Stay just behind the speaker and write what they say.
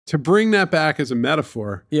to bring that back as a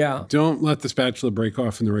metaphor, Yeah. don't let the spatula break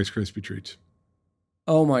off in the Rice Krispie treats.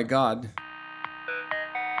 Oh my God.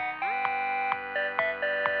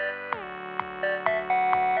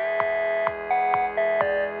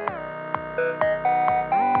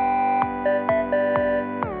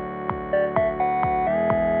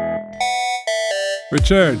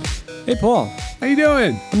 Richard, Hey, Paul. how you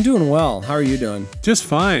doing? I'm doing well. How are you doing? Just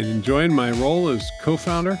fine. Enjoying my role as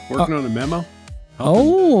co-founder, working on a memo.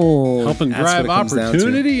 Helping That's drive what it comes down to.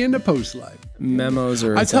 opportunity into post-life. Memos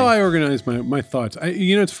are. That's how I organize my thoughts.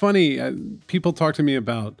 It's funny. People talk to me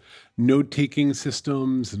about note-taking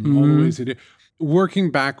systems and all the ways they do. Working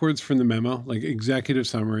backwards from the memo, like executive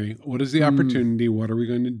summary. What is the opportunity? What are we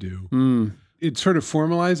going to do? It sort of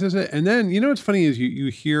formalizes it. And then, what's funny is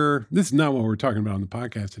you hear, this is not what we're talking about on the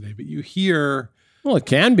podcast today, but you hear Well, it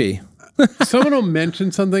can be. someone will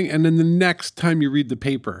mention something, and then the next time you read the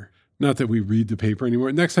paper, not that we read the paper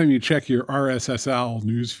anymore, next time you check your RSSL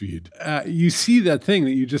newsfeed, you see that thing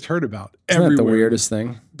that you just heard about Isn't everywhere. that the weirdest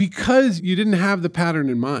thing? Because you didn't have the pattern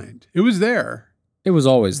in mind. It was there, It was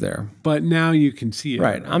always there. but now you can see it.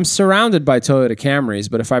 Right. I'm surrounded by Toyota Camrys,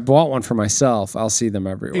 but if I bought one for myself, I'll see them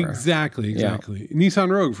everywhere. Exactly. Nissan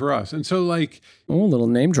Rogue for us. And so, like, Oh, a little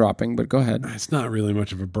name dropping, but go ahead. it's not really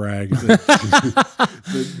much of a brag.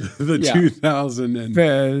 The Yeah.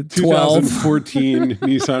 2014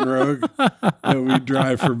 Nissan Rogue that we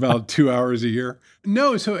drive for about 2 hours a year.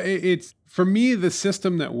 No, so it's, for me, the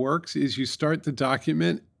system that works is you start the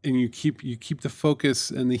document and you keep the focus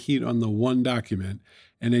and the heat on the one document,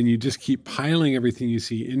 and then you just keep piling everything you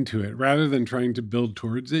see into it. Rather than trying to build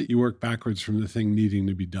towards it, you work backwards from the thing needing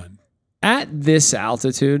to be done. At this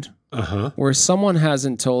altitude, where someone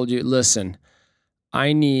hasn't told you, listen,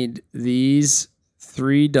 I need these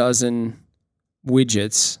 3 dozen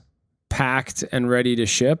widgets packed and ready to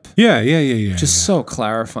ship. Yeah. Just so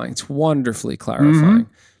clarifying. It's wonderfully clarifying.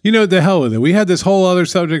 The hell with it. We had this whole other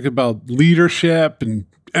subject about leadership and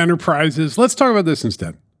enterprises. Let's talk about this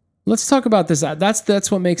instead. Let's talk about this.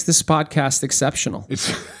 That's what makes this podcast exceptional.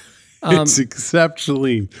 It's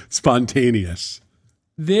exceptionally spontaneous.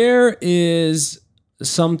 There is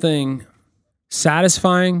something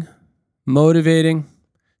satisfying, motivating.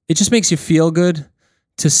 It just makes you feel good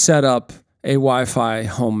to set up a Wi-Fi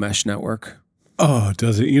home mesh network. Oh,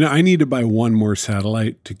 does it? I need to buy one more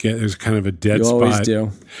satellite to get, there's kind of a dead You spot. always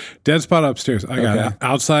do. Dead spot upstairs. I got it.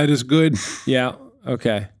 Outside is good. Yeah.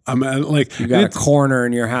 Okay. I'm like, You got a corner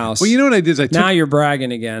in your house. well, you know what I did? Now you're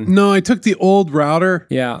bragging again. No, I took the old router.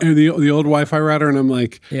 Yeah. And the old Wi-Fi router, and I'm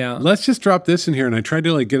like, Yeah. let's just drop this in here. And I tried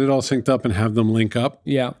to get it all synced up and have them link up.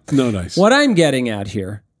 Yeah. No dice. What I'm getting at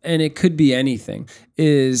here, and it could be anything,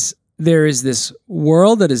 is there is this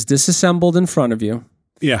world that is disassembled in front of you,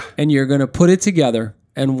 Yeah. and you're going to put it together.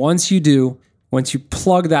 And once you do, once you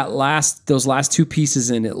plug those last 2 pieces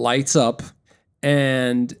in, it lights up,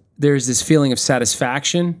 and there's this feeling of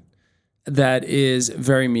satisfaction that is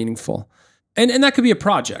very meaningful. And that could be a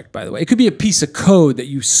project, by the way. It could be a piece of code that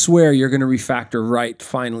you swear you're going to refactor right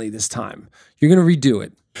finally this time. You're going to redo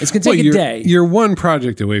it. It's going to take a day. You're one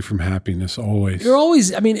project away from happiness always. You're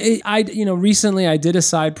always, recently I did a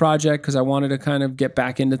side project because I wanted to kind of get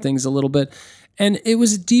back into things a little bit. And it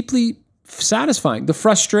was deeply satisfying. The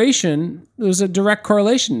frustration, there was a direct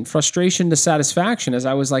correlation, frustration to satisfaction, as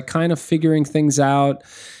I was kind of figuring things out,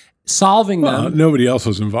 solving them. Nobody else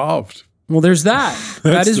was involved. Well, there's that.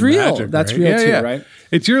 That is real. Magic, That's right? real too, Yeah. right?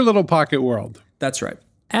 It's your little pocket world. That's right.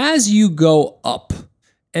 As you go up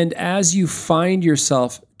and as you find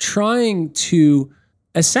yourself trying to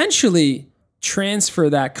essentially transfer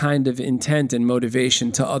that kind of intent and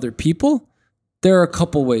motivation to other people, there are a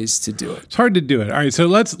couple ways to do it. It's hard to do it. All right, so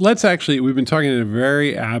let's actually, we've been talking in a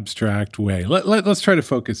very abstract way. Let's try to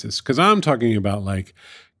focus this, because I'm talking about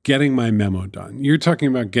getting my memo done. You're talking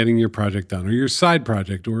about getting your project done, or your side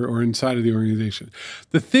project, or inside of the organization.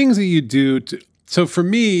 The things that you do. So for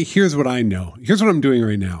me, here's what I know. Here's what I'm doing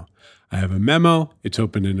right now. I have a memo. It's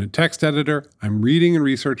open in a text editor. I'm reading and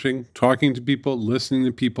researching, talking to people, listening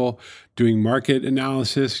to people, doing market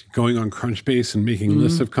analysis, going on Crunchbase and making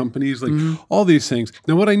lists of companies, all these things.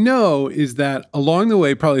 Now, what I know is that along the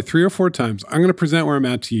way, probably 3 or 4 times, I'm going to present where I'm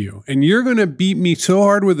at to you. And you're going to beat me so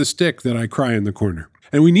hard with a stick that I cry in the corner.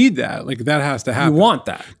 And we need that. That has to happen. You want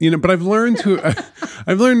that. But I've learned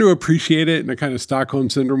to appreciate it in a kind of Stockholm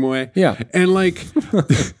syndrome way. Yeah. And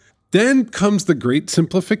then comes the great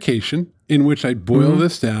simplification in which I boil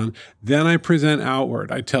this down. Then I present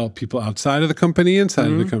outward. I tell people outside of the company, inside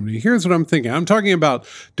of the company, here's what I'm thinking. I'm talking about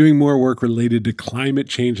doing more work related to climate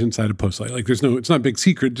change inside of Postlight. Like it's not a big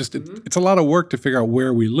secret. Just it's a lot of work to figure out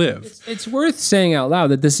where we live. It's worth saying out loud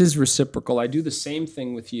that this is reciprocal. I do the same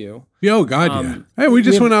thing with you. Oh God, yeah. Hey, we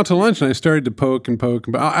just went out to lunch and I started to poke and poke.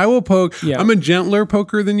 But I will poke. Yeah. I'm a gentler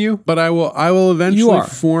poker than you, but I will eventually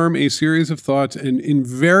form a series of thoughts and in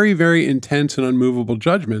very, very intense and unmovable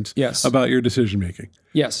judgments about your decision making.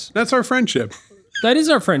 Yes. That's our friendship. That is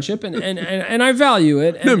our friendship, and I value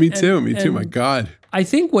it. And, me too, my God. I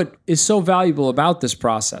think what is so valuable about this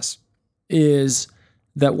process is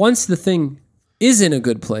that once the thing is in a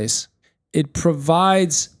good place, it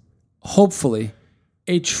provides, hopefully,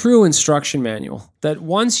 a true instruction manual. That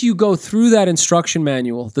once you go through that instruction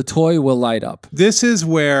manual, the toy will light up. This was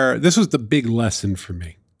the big lesson for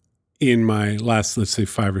me in my last, let's say,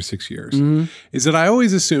 5 or 6 years, is that I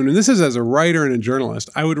always assumed, and this is as a writer and a journalist,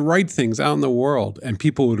 I would write things out in the world and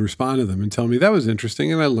people would respond to them and tell me that was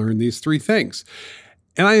interesting and I learned these 3 things.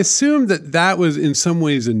 And I assumed that was in some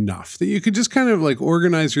ways enough, that you could just kind of like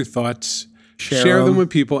organize your thoughts, share them with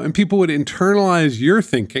people, and people would internalize your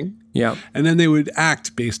thinking. Yeah. And then they would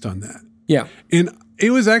act based on that. Yeah. And it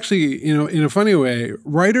was actually, in a funny way,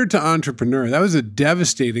 writer to entrepreneur, that was a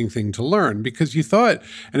devastating thing to learn because you thought,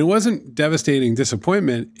 and it wasn't devastating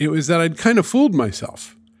disappointment, it was that I'd kind of fooled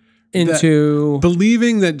myself. Into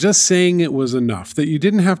believing that just saying it was enough, that you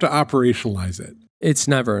didn't have to operationalize it. It's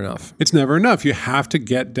never enough. It's never enough. You have to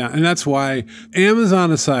get down. And that's why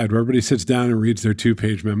Amazon aside, where everybody sits down and reads their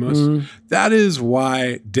 2-page memos, that is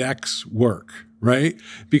why decks work. Right?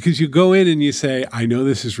 Because you go in and you say, I know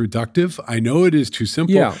this is reductive. I know it is too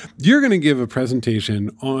simple. Yeah. You're going to give a presentation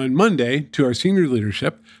on Monday to our senior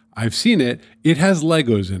leadership. I've seen it. It has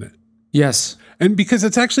Legos in it. Yes. And because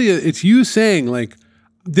it's you saying like,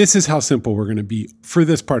 this is how simple we're going to be for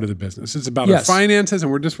this part of the business. It's about our finances,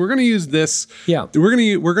 and we're going to use this. Yeah. We're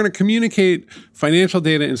going to communicate financial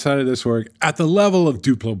data inside of this org at the level of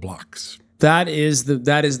Duplo blocks. That is the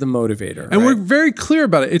motivator. And we're very clear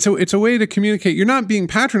about it. It's a way to communicate. You're not being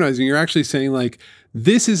patronizing. You're actually saying like,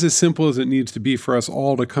 this is as simple as it needs to be for us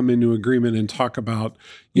all to come into agreement and talk about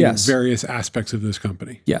various aspects of this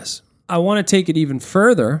company. Yes. I want to take it even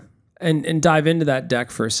further and dive into that deck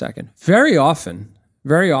for a second. Very often,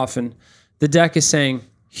 the deck is saying,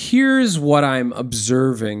 here's what I'm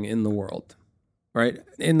observing in the world, right?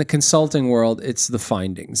 In the consulting world, it's the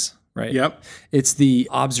findings. Right. Yep. It's the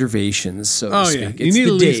observations, so to speak. Yeah. It's you need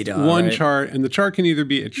the at least data, one right? chart, and the chart can either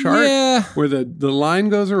be a chart where the line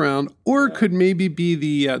goes around, or it could maybe be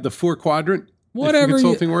the 4-quadrant. Whatever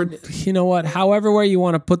consulting word. You know what? However way you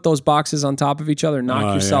want to put those boxes on top of each other,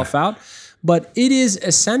 knock yourself out. But it is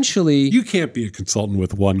essentially... You can't be a consultant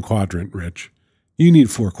with 1 quadrant, Rich. You need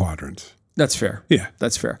 4 quadrants. That's fair. Yeah.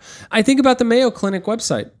 That's fair. I think about the Mayo Clinic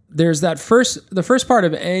website. There's the first part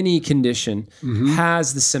of any condition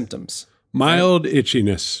has the symptoms. Mild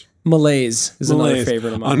itchiness. Malaise is another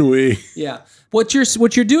favorite of mine. Ennui. Yeah. What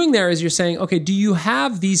you're doing there is you're saying, okay, do you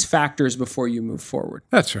have these factors before you move forward?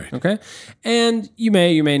 That's right. Okay. And you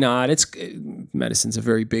may not. Medicine's a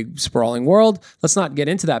very big, sprawling world. Let's not get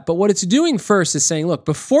into that. But what it's doing first is saying, look,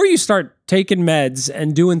 before you start taking meds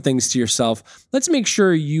and doing things to yourself, let's make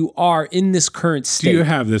sure you are in this current state. Do you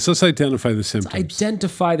have this? Let's identify the symptoms.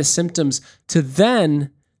 Identify the symptoms to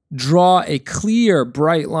then draw a clear,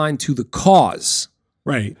 bright line to the cause.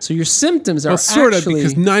 Right. So your symptoms are sort actually...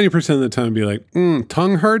 of, because 90% of the time be like,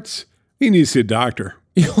 tongue hurts? You need to see a doctor.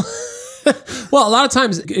 Well, a lot of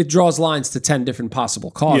times it draws lines to 10 different possible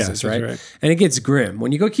causes, right? And it gets grim.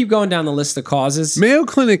 When you keep going down the list of causes... Mayo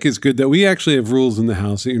Clinic is good that we actually have rules in the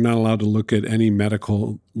house that you're not allowed to look at any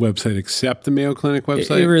medical website except the Mayo Clinic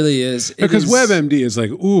website. It really is. Because WebMD is like,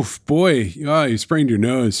 oof, boy, you sprained your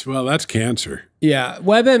nose. Well, that's cancer. Yeah,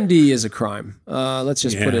 WebMD is a crime. Let's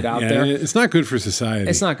just put it out there. It's not good for society.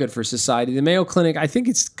 It's not good for society. The Mayo Clinic, I think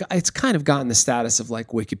it's kind of gotten the status of like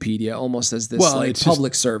Wikipedia, almost as this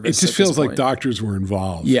public service. It just feels like doctors were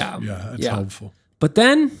involved. Yeah. It's helpful. But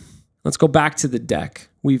then let's go back to the deck.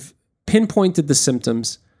 We've pinpointed the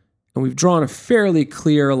symptoms and we've drawn a fairly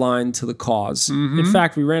clear line to the cause. In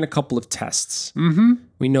fact, we ran a couple of tests.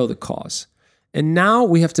 We know the cause. And now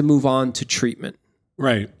we have to move on to treatment.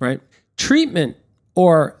 Right. Treatment,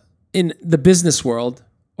 or in the business world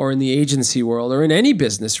or in the agency world or in any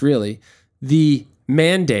business really, the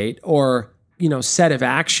mandate or set of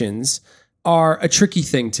actions are a tricky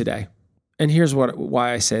thing today. And here's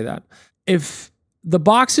why I say that. If the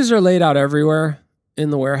boxes are laid out everywhere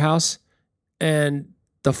in the warehouse and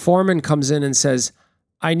the foreman comes in and says,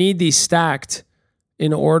 I need these stacked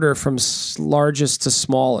in order from largest to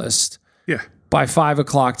smallest. by 5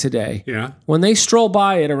 o'clock today. Yeah. When they stroll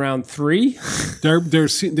by at around 3,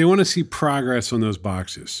 they want to see progress on those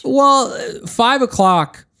boxes. well, 5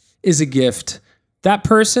 o'clock is a gift. That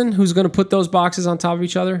person who's going to put those boxes on top of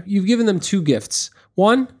each other, you've given them 2 gifts.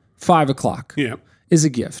 One, 5 o'clock Yeah. is a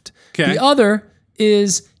gift. Okay. The other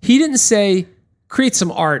is he didn't say, create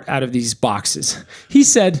some art out of these boxes. He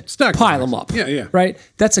said, Stack pile the them boxes. up. Yeah. Right?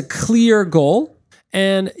 That's a clear goal.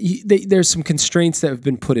 And there's some constraints that have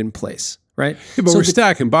been put in place. Right? Yeah, but we're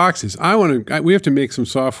stacking boxes. We have to make some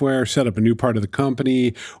software, set up a new part of the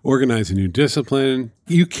company, organize a new discipline.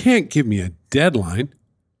 You can't give me a deadline.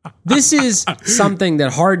 This is something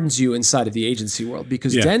that hardens you inside of the agency world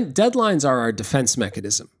because Yeah. deadlines are our defense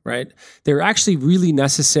mechanism, right? They're actually really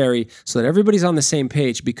necessary so that everybody's on the same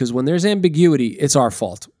page because when there's ambiguity, it's our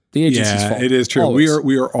fault. The agency's fault. It is true. Always.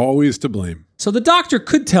 We are always to blame. So the doctor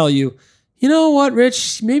could tell you, you know what,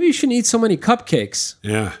 Rich, maybe you shouldn't eat so many cupcakes.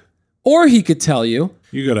 Yeah. Or he could tell you,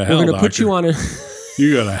 You go to hell, we're going to put doctor. you on a...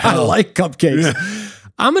 You go to I hell. like cupcakes.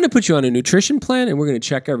 I'm going to put you on a nutrition plan and we're going to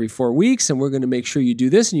check every 4 weeks and we're going to make sure you do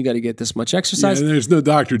this and you got to get this much Yeah, exercise. there's no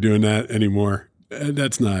doctor doing that anymore.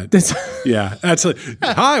 That's not. That's like,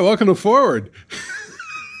 hi, welcome to Forward.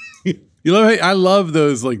 I love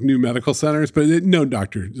those like new medical centers, but no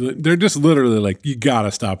doctor. They're just literally like, you got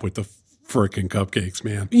to stop with the frickin' cupcakes,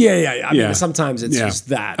 man. Yeah. I mean, sometimes it's just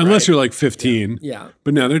that. Unless right? you're like 15. Yeah.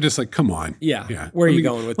 But no, they're just like, come on. Yeah. Where are you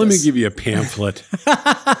going with Let this? me give you a pamphlet.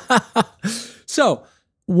 So,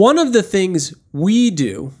 one of the things we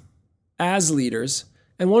do as leaders,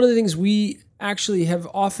 and one of the things we actually have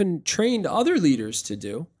often trained other leaders to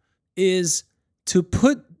do, is to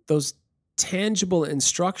put those tangible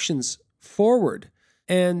instructions forward.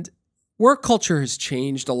 And work culture has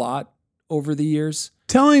changed a lot over the years.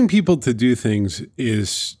 Telling people to do things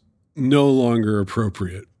is no longer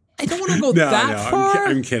appropriate. I don't want to go that far.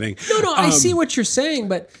 I'm kidding. No, I see what you're saying,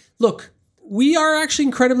 but look, we are actually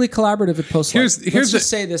incredibly collaborative at Post Life. Let's just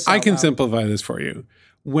say this. I out can loud. simplify this for you.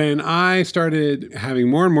 When I started having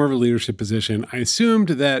more and more of a leadership position, I assumed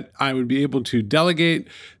that I would be able to delegate,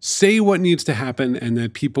 say what needs to happen, and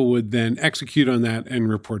that people would then execute on that and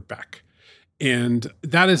report back. And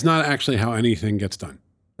that is not actually how anything gets done.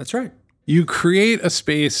 That's right. You create a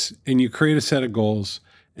space and you create a set of goals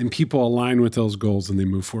and people align with those goals and they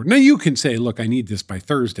move forward. Now you can say, look, I need this by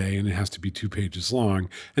Thursday and it has to be 2 pages long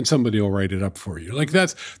and somebody will write it up for you. Like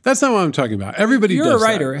that's not what I'm talking about. Everybody You're does a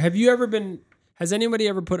writer. that. Has anybody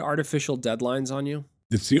ever put artificial deadlines on you?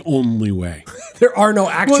 It's the only way. There are no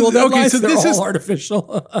actual Well, deadlines. okay, so They're this all is-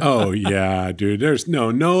 artificial. Oh yeah, dude. There's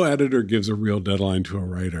no editor gives a real deadline to a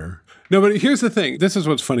writer. No, but here's the thing. This is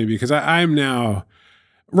what's funny because I'm now,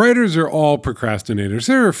 writers are all procrastinators.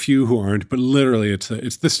 There are a few who aren't, but literally it's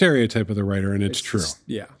the stereotype of the writer and it's true.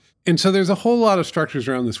 Yeah. And so there's a whole lot of structures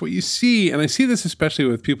around this. What you see, and I see this especially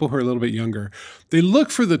with people who are a little bit younger, they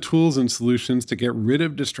look for the tools and solutions to get rid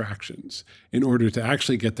of distractions in order to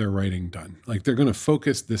actually get their writing done. Like they're going to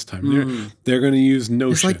focus this time. They're going to use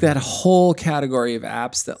Notion. It's like that whole category of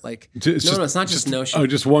apps that like, it's not just Notion. Oh,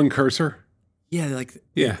 just one cursor? Yeah, like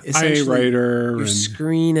Yeah, essentially iWriter. your and,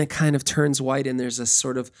 screen it kind of turns white, and there's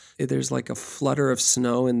like a flutter of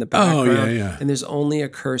snow in the background. yeah. And there's only a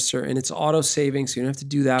cursor, and it's auto saving, so you don't have to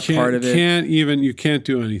do that part of it. You can't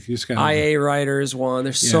do anything. You just got IA Writer is one.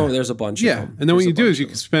 There's a bunch of them. And then what There's you a do bunch is you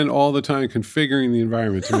of can spend all the time configuring the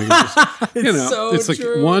environment to make it just, so it's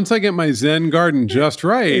true. like once I get my Zen garden just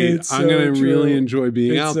right, It's I'm so going to true. really enjoy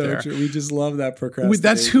being It's out so there. true. We just love that procrastination.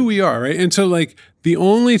 That's who we are, right? And so like the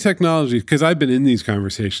only technology, because I've been in these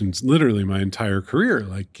conversations literally my entire career,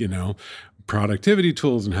 like, productivity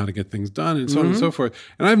tools and how to get things done and so on and so forth.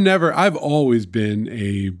 And I've always been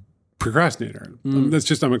a procrastinator. That's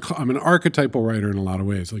just, I'm an archetypal writer in a lot of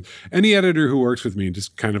ways. Like any editor who works with me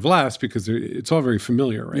just kind of laughs because it's all very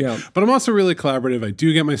familiar, right? Yeah. But I'm also really collaborative. I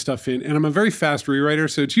do get my stuff in and I'm a very fast rewriter.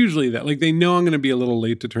 So it's usually that like they know I'm going to be a little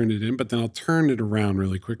late to turn it in, but then I'll turn it around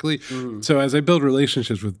really quickly. So as I build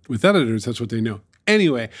relationships with editors, that's what they know.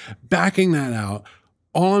 Anyway, backing that out,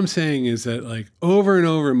 all I'm saying is that like over and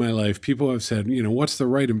over in my life, people have said, what's the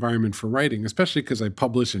right environment for writing, especially because I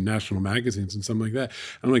publish in national magazines and something like that.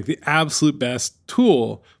 I'm like the absolute best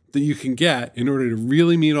tool that you can get in order to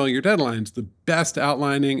really meet all your deadlines. The best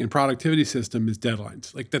outlining and productivity system is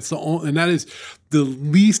deadlines. Like that's and that is the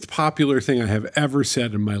least popular thing I have ever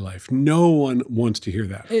said in my life. No one wants to hear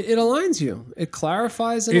that. It aligns you. It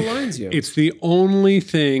clarifies and aligns you. It's the only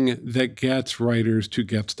thing that gets writers to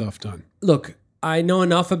get stuff done. Look, I know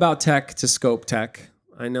enough about tech to scope tech.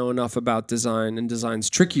 I know enough about design, and design's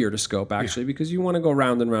trickier to scope actually because you want to go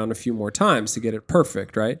round and round a few more times to get it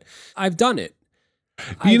perfect, right? I've done it.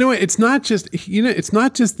 You know what? It's not just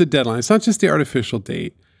the deadline. It's not just the artificial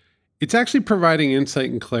date. It's actually providing insight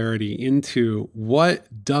and clarity into what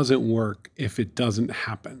doesn't work if it doesn't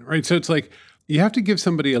happen, right? So it's like you have to give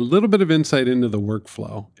somebody a little bit of insight into the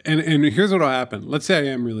workflow. And here's what will happen. Let's say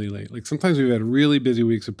I am really late. Like sometimes we've had really busy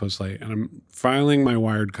weeks of Postlight and I'm filing my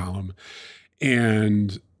Wired column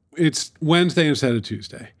and it's Wednesday instead of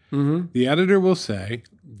Tuesday. Mm-hmm. The editor will say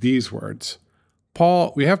these words: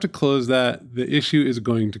 Paul, we have to close that. The issue is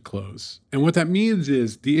going to close. And what that means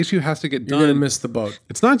is the issue has to get done. You're going to miss the boat.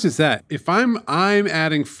 It's not just that. If I'm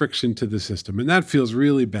adding friction to the system, and that feels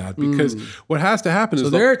really bad because what has to happen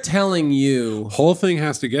is they're telling you the whole thing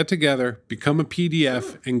has to get together, become a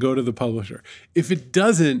PDF, and go to the publisher. If it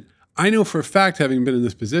doesn't, I know for a fact, having been in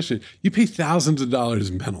this position, you pay thousands of dollars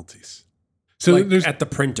in penalties. So like at the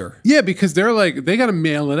printer. Yeah, because they're like, they got to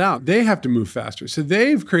mail it out. They have to move faster. So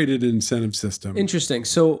they've created an incentive system. Interesting.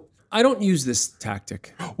 So I don't use this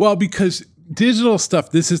tactic. Well, because digital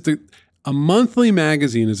stuff, a monthly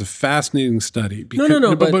magazine is a fascinating study. Because,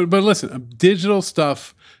 No. But listen, digital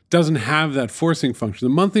stuff doesn't have that forcing function.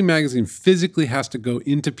 The monthly magazine physically has to go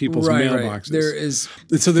into people's mailboxes. Right. There is,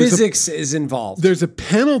 physics is involved. There's a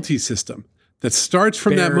penalty system that starts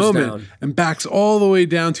from that moment and backs all the way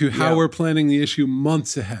down to how we're planning the issue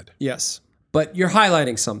months ahead. Yes. But you're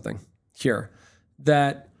highlighting something here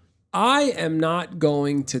that I am not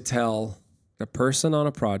going to tell the person on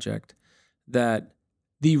a project that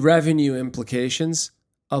the revenue implications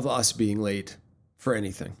of us being late for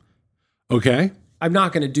anything. Okay. I'm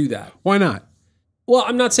not going to do that. Why not? Well,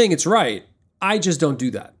 I'm not saying it's right. I just don't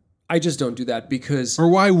do that. I just don't do that because...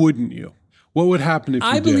 Or why wouldn't you? What would happen if you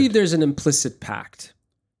I believe there's an implicit pact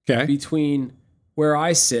between where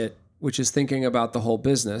I sit, which is thinking about the whole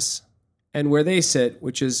business, and where they sit,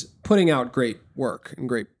 which is putting out great work and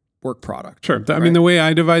great work product. Sure. I mean, the way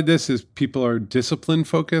I divide this is people are discipline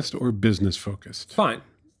focused or business focused. Fine.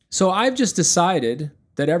 So I've just decided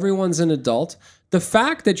that everyone's an adult. The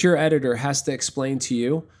fact that your editor has to explain to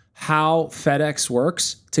you how FedEx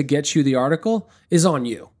works to get you the article is on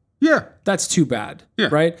you. Yeah. That's too bad,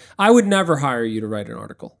 right? I would never hire you to write an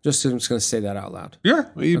article. I'm just going to say that out loud. Yeah.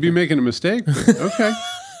 Well, you'd be making a mistake. Okay.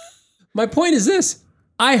 My point is this.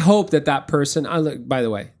 I hope that person, by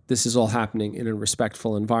the way, this is all happening in a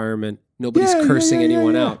respectful environment. Nobody's cursing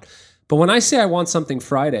anyone out. But when I say I want something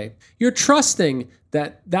Friday, you're trusting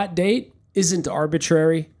that date isn't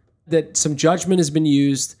arbitrary, that some judgment has been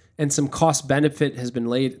used and some cost benefit has been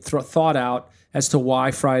thought out as to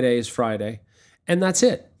why Friday is Friday. And that's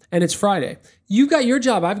it. And it's Friday. You've got your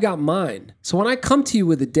job, I've got mine. So when I come to you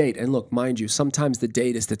with a date, and look, mind you, sometimes the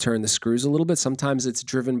date is to turn the screws a little bit. Sometimes it's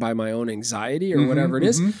driven by my own anxiety or whatever it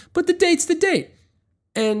is. But the date's the date.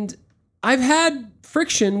 And I've had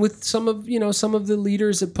friction with some of the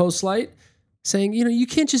leaders at Postlight saying, you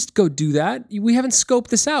can't just go do that. We haven't scoped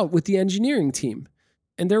this out with the engineering team.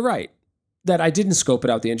 And they're right. That I didn't scope it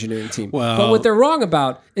out, the engineering team. Well, but what they're wrong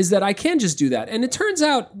about is that I can just do that. And it turns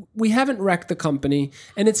out we haven't wrecked the company,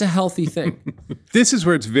 and it's a healthy thing. This is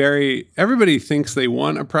where everybody thinks they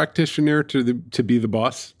want a practitioner to be the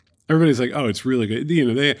boss. Everybody's like, oh, it's really good.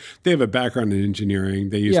 They have a background in engineering.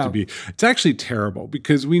 They used to be. It's actually terrible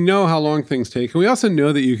because we know how long things take. And we also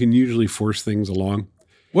know that you can usually force things along.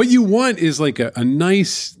 What you want is like a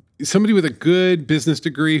nice... somebody with a good business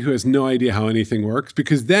degree who has no idea how anything works,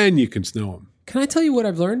 because then you can snow them. Can I tell you what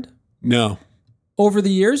I've learned? No. Over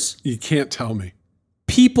the years? You can't tell me.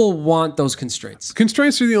 People want those constraints.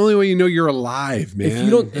 Constraints are the only way you know you're alive, man. If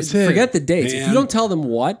you don't, forget the dates. Man. If you don't tell them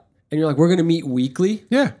what, and you're like, we're going to meet weekly.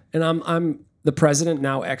 Yeah. And I'm the president,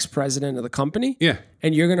 now ex-president of the company. Yeah.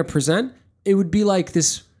 And you're going to present. It would be like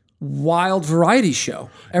this wild variety show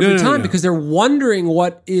every time because they're wondering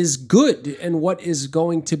what is good and what is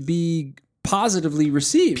going to be positively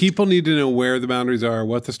received. People need to know where the boundaries are,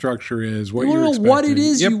 what the structure is, what you're expecting. What it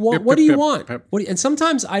is you want. What do you want? And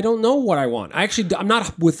sometimes I don't know what I want. I'm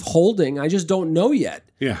not withholding. I just don't know yet.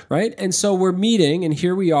 Yeah. Right. And so we're meeting, and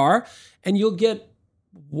here we are, and you'll get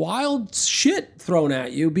wild shit thrown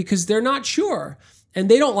at you because they're not sure, and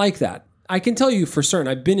they don't like that. I can tell you for certain.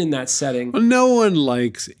 I've been in that setting. Well, no one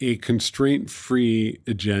likes a constraint-free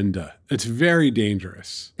agenda. It's very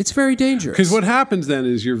dangerous. It's very dangerous. Because what happens then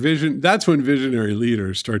is your vision, that's when visionary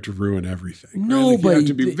leaders start to ruin everything. Nobody. Right? Like you have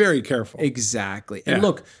to be very careful. Exactly. And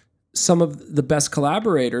look, some of the best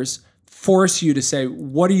collaborators force you to say,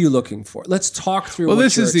 what are you looking for? Let's talk through what you're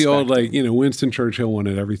expecting. Well, this is the old, Winston Churchill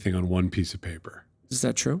wanted everything on one piece of paper. Is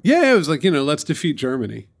that true? Yeah, it was like, let's defeat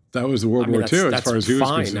Germany. That was the World War II as far as he was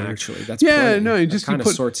concerned. Actually. That's plenty. No, just kind of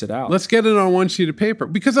sorts it out. Let's get it on one sheet of paper,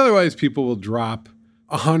 because otherwise people will drop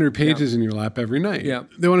 100 pages in your lap every night. Yeah.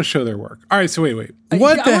 They want to show their work. All right, so wait.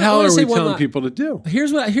 What the hell are we telling people to do?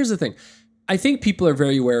 Here's the thing. I think people are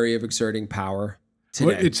very wary of exerting power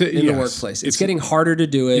today in the workplace. It's getting harder to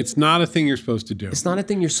do it. It's not a thing you're supposed to do. It's not a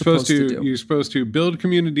thing you're supposed to do. You're supposed to build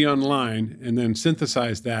community online and then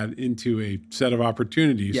synthesize that into a set of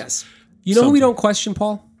opportunities. Yes. You know who we don't question,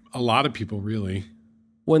 Paul? A lot of people, really.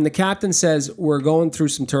 When the captain says, we're going through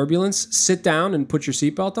some turbulence, sit down and put your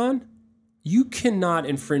seatbelt on. You cannot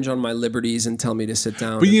infringe on my liberties and tell me to sit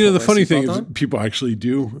down. But the funny thing is people actually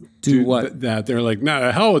do what? That they're like, nah,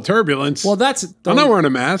 the hell with turbulence. Well, I'm not wearing a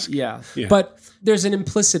mask. Yeah. But there's an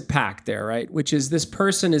implicit pact there, right? Which is this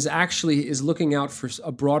person is looking out for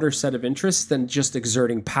a broader set of interests than just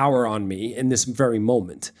exerting power on me in this very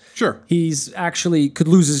moment. Sure. He's actually could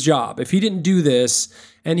lose his job. If he didn't do this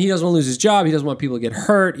and he doesn't want to lose his job, he doesn't want people to get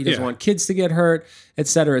hurt. He doesn't want kids to get hurt, et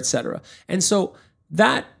cetera, et cetera. And so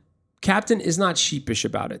that captain is not sheepish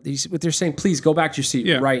about it. They're saying, please go back to your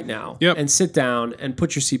seat right now and sit down and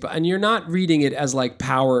put your seatbelt. And you're not reading it as like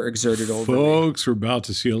power exerted over Folks, we're about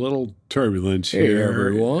to see a little turbulence here.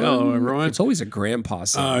 Everyone. Hello, everyone. It's always a grandpa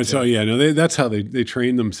sound. That's how they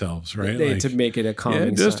train themselves, right? To make it a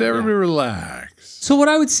calming just everybody relax. So what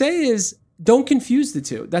I would say is don't confuse the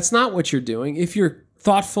two. That's not what you're doing. If you're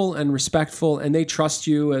thoughtful and respectful and they trust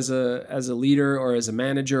you as a leader or as a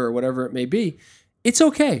manager or whatever it may be, it's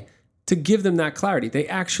okay to give them that clarity. They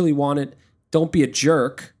actually want it. Don't be a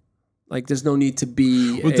jerk. Like there's no need to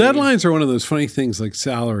be. Well, deadlines are one of those funny things like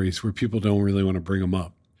salaries where people don't really want to bring them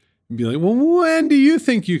up. And be like, well, when do you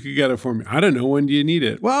think you could get it for me? I don't know. When do you need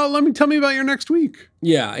it? Well, tell me about your next week.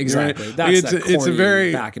 Yeah, exactly. Right? That's it's a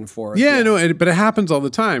very back and forth. Yeah, no, but it happens all the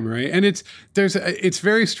time, right? And it's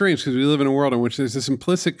very strange because we live in a world in which there's this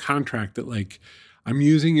implicit contract that like, I'm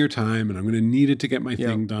using your time and I'm going to need it to get my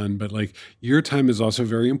thing done. But like your time is also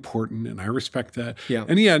very important and I respect that. Yeah.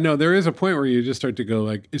 And there is a point where you just start to go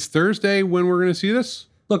like, is Thursday when we're going to see this?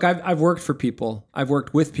 Look, I've worked for people. I've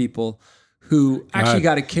worked with people who actually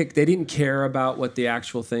got a kick. They didn't care about what the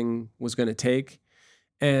actual thing was going to take.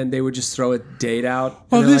 And they would just throw a date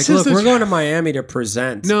out. Well, we're going to Miami to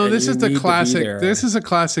present. No, this is the classic. This is a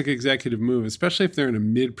classic executive move, especially if they're in a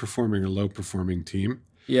mid-performing or low-performing team.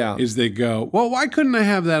 Yeah. Is they go, well, why couldn't I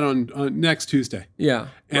have that on next Tuesday? Yeah.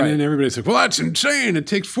 And then everybody's like, well, that's insane. It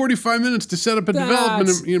takes 45 minutes to set up a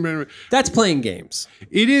development. That's playing games.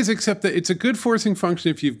 It is, except that it's a good forcing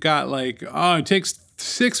function if you've got like, it takes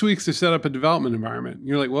 6 weeks to set up a development environment. And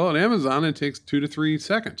you're like, well, at Amazon, it takes 2 to 3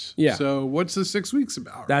 seconds. Yeah. So what's the 6 weeks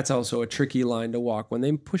about? That's also a tricky line to walk. When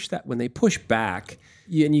they push back,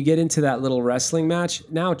 and you get into that little wrestling match,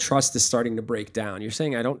 now trust is starting to break down. You're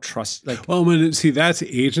saying, I don't trust. That's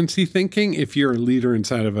agency thinking. If you're a leader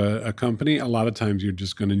inside of a company, a lot of times you're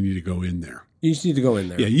just going to need to go in there. You just need to go in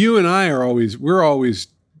there. Yeah, you and I we're always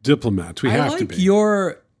diplomats. We have to be.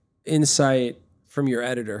 Your insight from your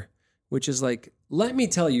editor, which is like, let me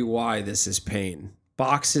tell you why this is pain.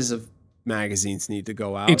 Boxes of magazines need to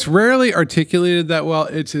go out. It's rarely articulated that well.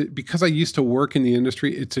 Because I used to work in the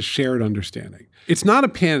industry, it's a shared understanding. It's not a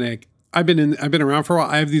panic. I've been around for a while.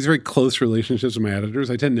 I have these very close relationships with my editors.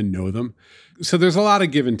 I tend to know them. So there's a lot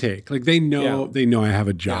of give and take. Like they know I have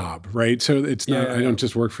a job, right? So it's not I don't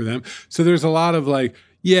just work for them. So there's a lot of like,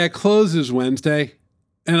 close is Wednesday.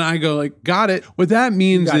 And I go like, got it. What that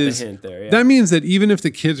means is that means that even if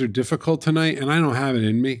the kids are difficult tonight and I don't have it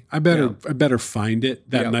in me, I better find it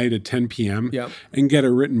that night at 10 p.m. And get it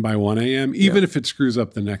written by 1 a.m. Even if it screws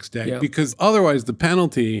up the next day, because otherwise the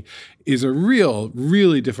penalty is a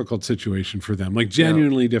really difficult situation for them, like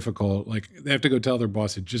genuinely difficult. Like they have to go tell their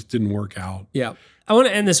boss it just didn't work out. Yeah. I want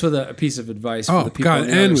to end this with a piece of advice for the people on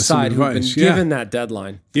the other side who've been given that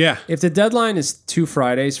deadline. Yeah. If the deadline is 2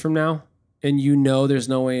 Fridays from now, and there's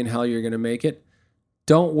no way in hell you're going to make it,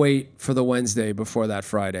 don't wait for the Wednesday before that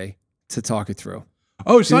Friday to talk it through.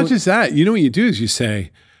 Oh, it's not just that. You know what you do is you say,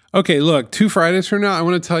 okay, look, 2 Fridays from now, I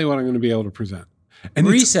want to tell you what I'm going to be able to present. And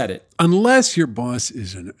reset it. Unless your boss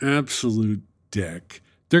is an absolute dick,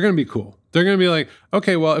 they're going to be cool. They're going to be like,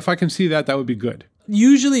 okay, well, if I can see that would be good.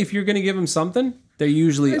 Usually, if you're going to give them something, they're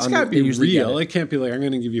usually it's got to be real. It can't be like, I'm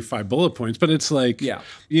going to give you 5 bullet points, but it's like, I'm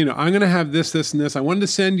going to have this, and this. I wanted to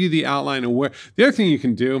send you the outline of where. The other thing you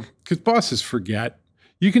can do, because bosses forget,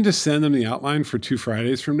 you can just send them the outline for 2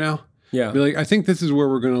 Fridays from now. Yeah. Be like, I think this is where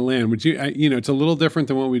we're going to land. Would you, it's a little different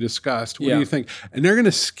than what we discussed. What do you think? And they're going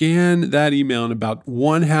to scan that email in about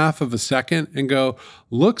 1/2 of a second and go,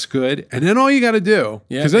 looks good. And then all you got to do,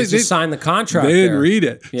 because they signed the contract. They didn't read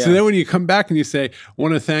it. Yeah. So then when you come back and you say, I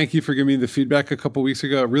want to thank you for giving me the feedback a couple weeks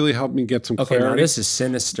ago. It really helped me get some clarity. Now this is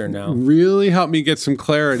sinister now. Really helped me get some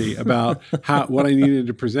clarity about what I needed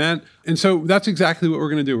to present. And so that's exactly what we're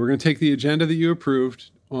going to do. We're going to take the agenda that you approved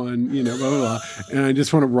on, blah, blah, blah. And I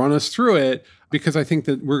just want to run us through it because I think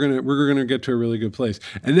that we're going to get to a really good place.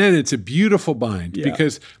 And then it's a beautiful bind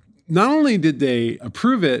because not only did they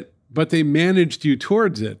approve it, but they managed you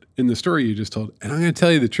towards it in the story you just told. And I'm going to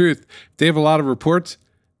tell you the truth. They have a lot of reports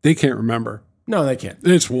they can't remember. No, they can't.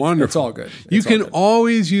 It's wonderful. It's all good. You can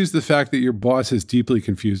always use the fact that your boss is deeply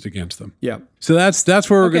confused against them. Yeah. So that's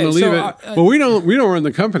where we're going to leave it. But we don't run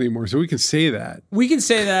the company anymore, so we can say that. We can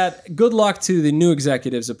say that. Good luck to the new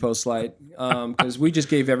executives at Postlight, because we just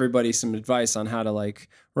gave everybody some advice on how to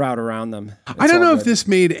route around them. I don't know if this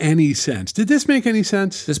made any sense. Did this make any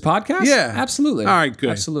sense? This podcast? Yeah. Absolutely. All right,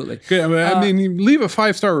 good. Absolutely. Good. I mean, you leave a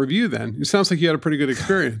 5-star review then. It sounds like you had a pretty good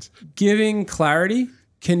experience. Giving clarity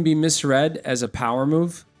can be misread as a power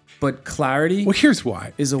move, but clarity here's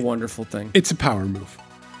why. Is a wonderful thing. It's a power move.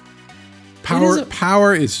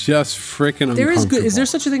 Power is just freaking uncomfortable. Is there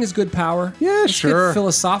such a thing as good power? Yeah, Let's sure. get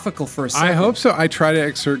philosophical for a second. I hope so. I try to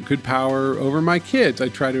exert good power over my kids. I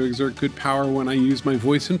try to exert good power when I use my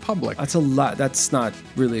voice in public. That's a lot. That's not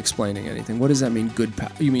really explaining anything. What does that mean, good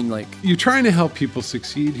power? You mean You're trying to help people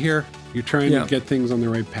succeed here. You're trying to get things on the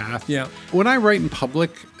right path. Yeah. When I write in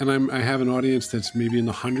public and I have an audience that's maybe in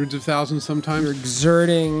the hundreds of thousands sometimes. You're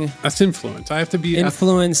exerting. That's influence. I have to be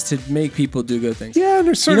influence to make people do good things. Yeah,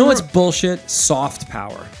 there's certain. You know what's bullshit? Soft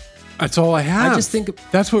power. That's all I have. I just think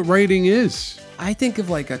that's what writing is. I think of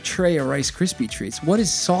a tray of Rice Krispie treats. What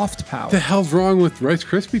is soft power? The hell's wrong with Rice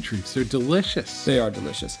Krispie treats? They're delicious. They are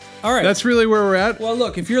delicious. All right. That's really where we're at. Well,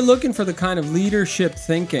 look, if you're looking for the kind of leadership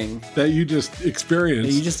thinking that you just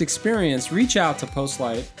experienced, reach out to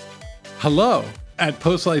Postlight. Hello at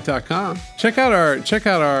postlight.com. Check out our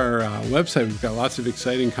website. We've got lots of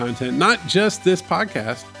exciting content, not just this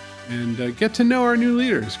podcast. And get to know our new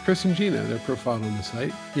leaders, Chris and Gina. They're profiled on the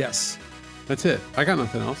site. Yes. That's it. I got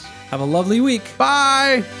nothing else. Have a lovely week.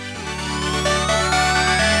 Bye.